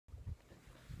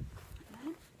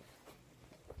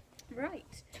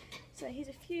Great. So here's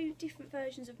a few different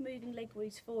versions of moving leg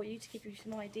weaves for you to give you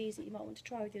some ideas that you might want to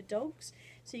try with your dogs.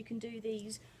 So you can do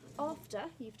these after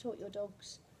you've taught your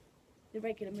dogs the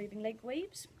regular moving leg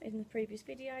weaves in the previous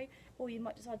video, or you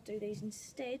might decide to do these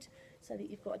instead so that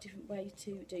you've got a different way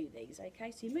to do these. Okay,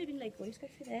 so your moving leg weaves, go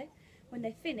through there. When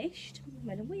they're finished,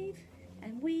 Merlin weave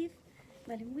and weave,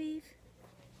 Merlin weave,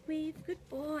 weave, good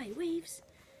boy, weaves,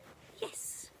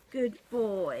 yes, good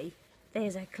boy,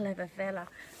 there's a clever fella.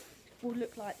 Will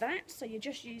look like that, so you're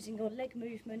just using your leg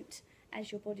movement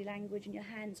as your body language and your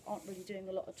hands aren't really doing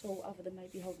a lot at all other than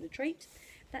maybe holding a treat.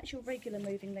 That's your regular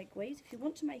moving leg weaves. If you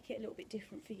want to make it a little bit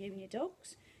different for you and your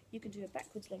dogs, you can do a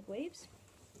backwards leg weaves.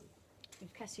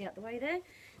 Move Cassie out the way there.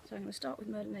 So I'm going to start with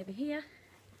Merlin over here.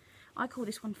 I call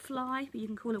this one fly, but you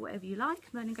can call it whatever you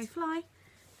like. Merlin go fly,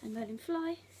 and Merlin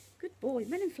fly. Good boy,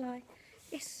 Merlin fly.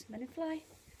 Yes, Merlin fly.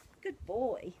 Good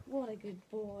boy, what a good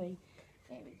boy.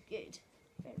 Very good.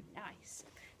 Very nice.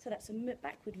 So that's a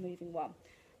backward moving one.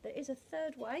 There is a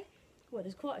third way. Well,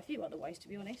 there's quite a few other ways to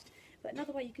be honest, but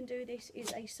another way you can do this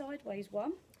is a sideways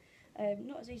one.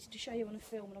 Not as easy to show you on a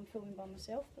film when I'm filming by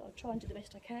myself, but I'll try and do the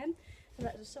best I can. So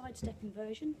that's a side-stepping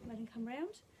version. Merlin come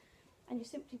round, and you're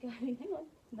simply going, hang on,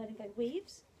 Merlin go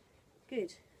weaves.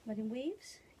 Good. Merlin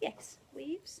weaves. Yes.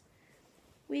 Weaves.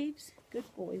 Weaves. Good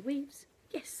boy. Weaves.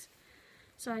 Yes.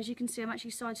 So as you can see, I'm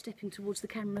actually sidestepping towards the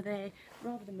camera there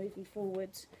rather than moving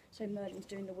forwards. So Merlin's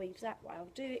doing the weaves that way. I'll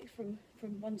do it from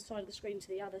one side of the screen to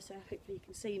the other, so hopefully you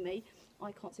can see me.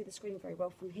 I can't see the screen very well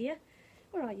from here.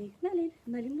 Where are you? Merlin.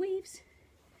 Merlin weaves.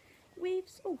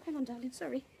 Weaves. Oh, hang on, darling.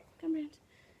 Sorry. Come round.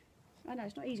 I know,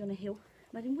 it's not easy on a hill.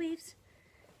 Merlin weaves.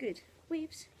 Good.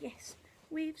 Weaves. Yes.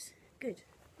 Weaves. Good.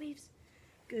 Weaves.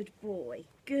 Good boy.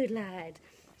 Good lad.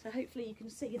 So hopefully you can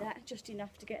see that just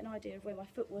enough to get an idea of where my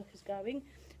footwork is going.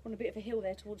 We're on a bit of a hill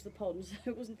there towards the pond, so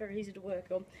it wasn't very easy to work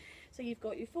on. So you've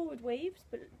got your forward weaves,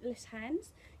 but less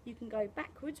hands. You can go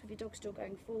backwards with your dog still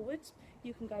going forwards.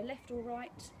 You can go left or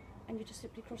right, and you're just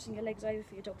simply crossing your legs over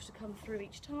for your dogs to come through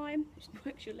each time, which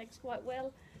works your legs quite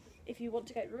well. If you want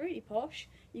to get really posh,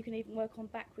 you can even work on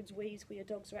backwards weaves where your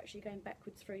dogs are actually going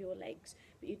backwards through your legs.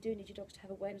 But you do need your dogs to have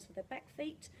awareness of their back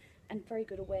feet and very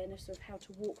good awareness of how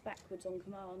to walk backwards on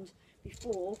command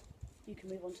before you can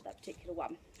move on to that particular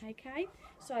one. Okay,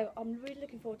 so I'm really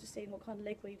looking forward to seeing what kind of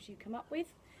leg weaves you come up with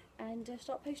and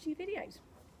start posting your videos.